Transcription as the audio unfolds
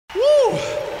Woo!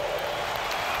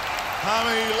 How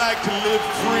many of you like to live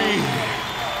free?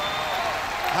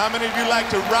 How many of you like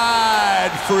to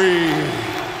ride free?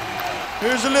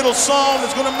 Here's a little song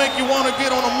that's gonna make you wanna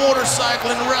get on a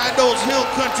motorcycle and ride those hill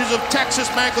countries of Texas,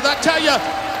 man, because I tell you,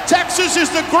 Texas is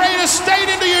the greatest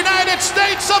state in the United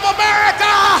States of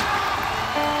America!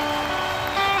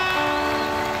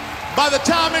 By the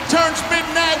time it turns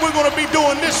midnight, we're gonna be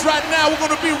doing this right now. We're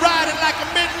gonna be riding like a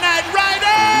midnight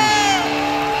rider!